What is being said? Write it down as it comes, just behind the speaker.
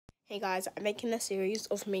Hey guys, I'm making a series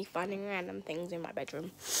of me finding random things in my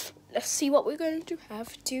bedroom. Let's see what we're going to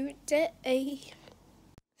have today.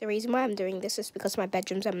 The reason why I'm doing this is because my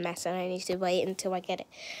bedroom's a mess and I need to wait until I get it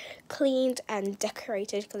cleaned and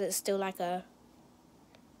decorated because it's still like a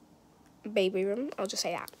baby room. I'll just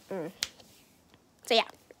say that. So yeah,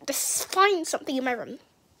 just find something in my room.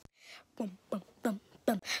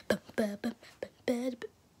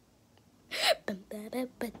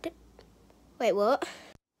 Wait, what?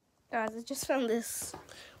 Guys, I just found this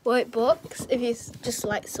white box, if you just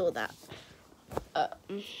like saw that.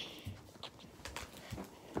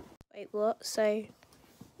 Wait, what? So,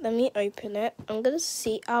 let me open it. I'm gonna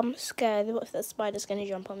see, I'm scared what if the spider's gonna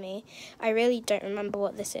jump on me. I really don't remember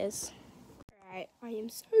what this is. Right, I am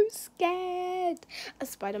so scared. A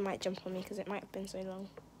spider might jump on me because it might have been so long.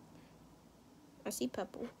 I see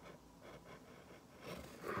purple.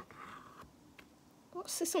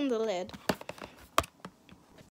 What's this on the lid?